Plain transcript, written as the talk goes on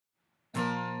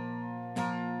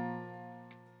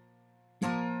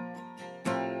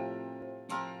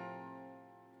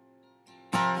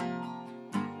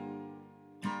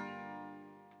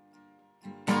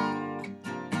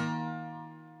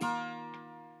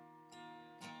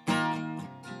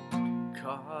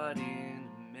caught in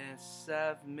a mess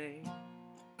I've made.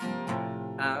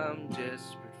 I'm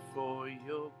desperate for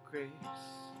your grace.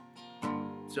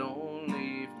 Don't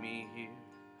leave me here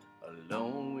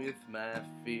alone with my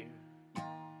fear.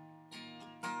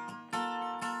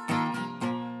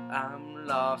 I'm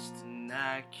lost and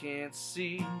I can't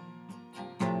see.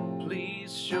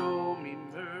 Please show me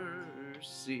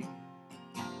mercy.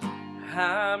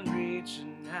 I'm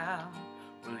reaching out.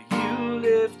 Will you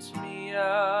lift me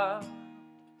up?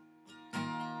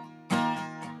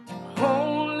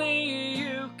 Only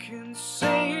you can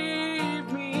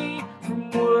save me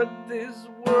from what this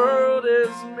world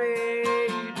has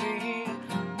made me.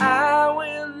 I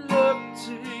will look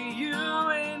to you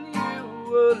and you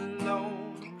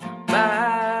alone,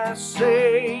 my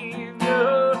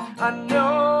Savior. I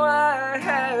know I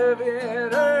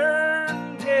haven't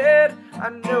earned it. I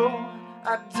know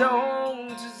I don't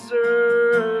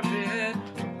deserve it.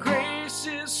 Grace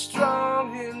is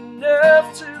strong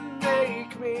enough to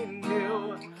make me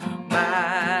new,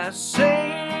 my Savior.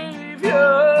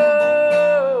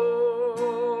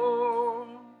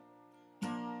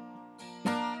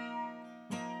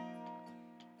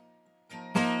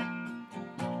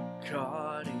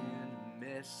 Caught in a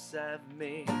mess I've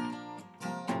made.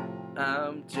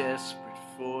 I'm desperate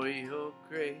for your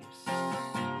grace.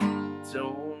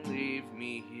 Don't leave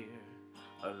me here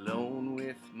alone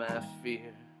with my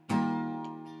fear.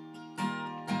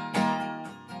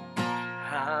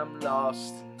 I'm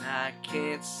lost and I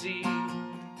can't see.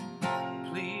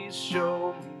 Please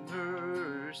show me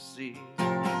mercy.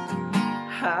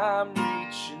 I'm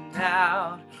reaching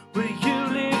out. Will you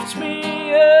lift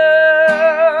me up?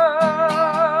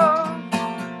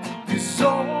 'Cause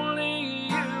only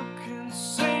you can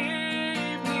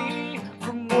save me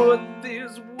from what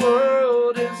this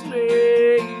world has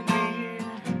made me.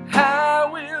 I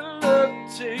will look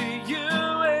to you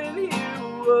and you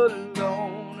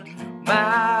alone,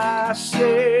 my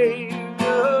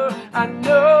Savior. I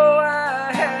know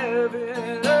I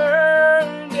haven't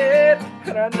earned it,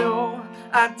 and I know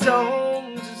I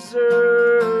don't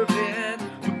deserve it,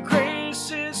 but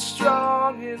grace is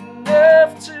strong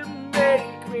enough to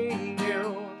make me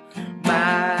new,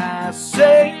 my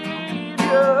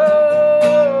Savior,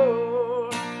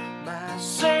 my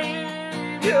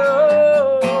Savior,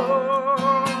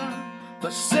 my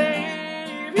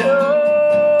Savior.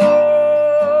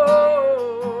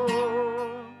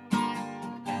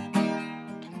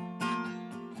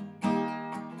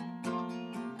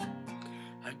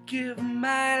 I give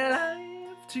my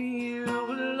life to you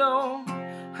alone.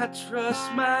 I trust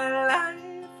my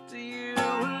life to you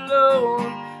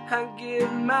alone. I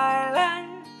give my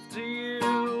life to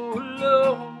you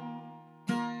alone.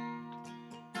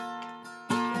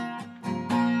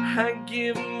 I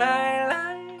give my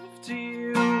life to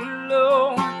you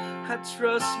alone. I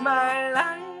trust my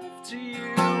life to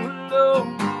you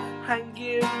alone. I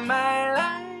give my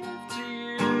life to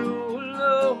you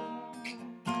alone.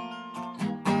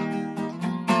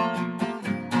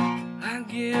 I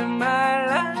give my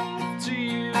life to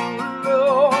you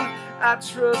alone. I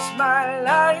trust my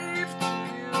life to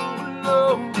you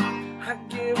alone. I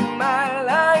give my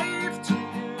life to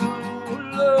you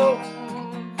alone.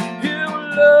 You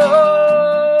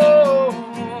alone.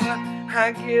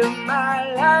 I give my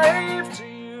life to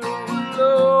you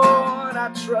alone. I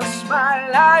trust my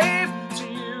life to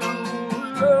you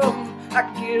alone. I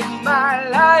give my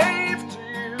life to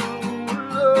you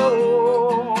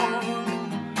alone.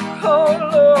 Oh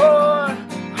Lord,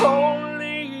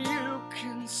 only you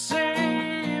can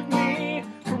save me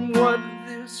from what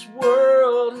this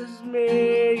world has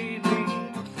made me.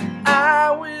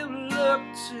 I will look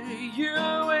to you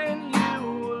and you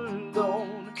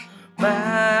alone,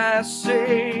 my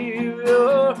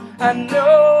Savior. I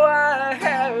know I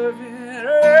haven't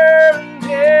earned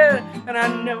it, and I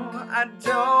know I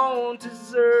don't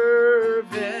deserve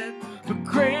it, but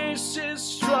grace is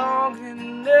strong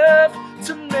enough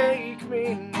to make me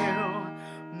new,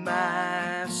 my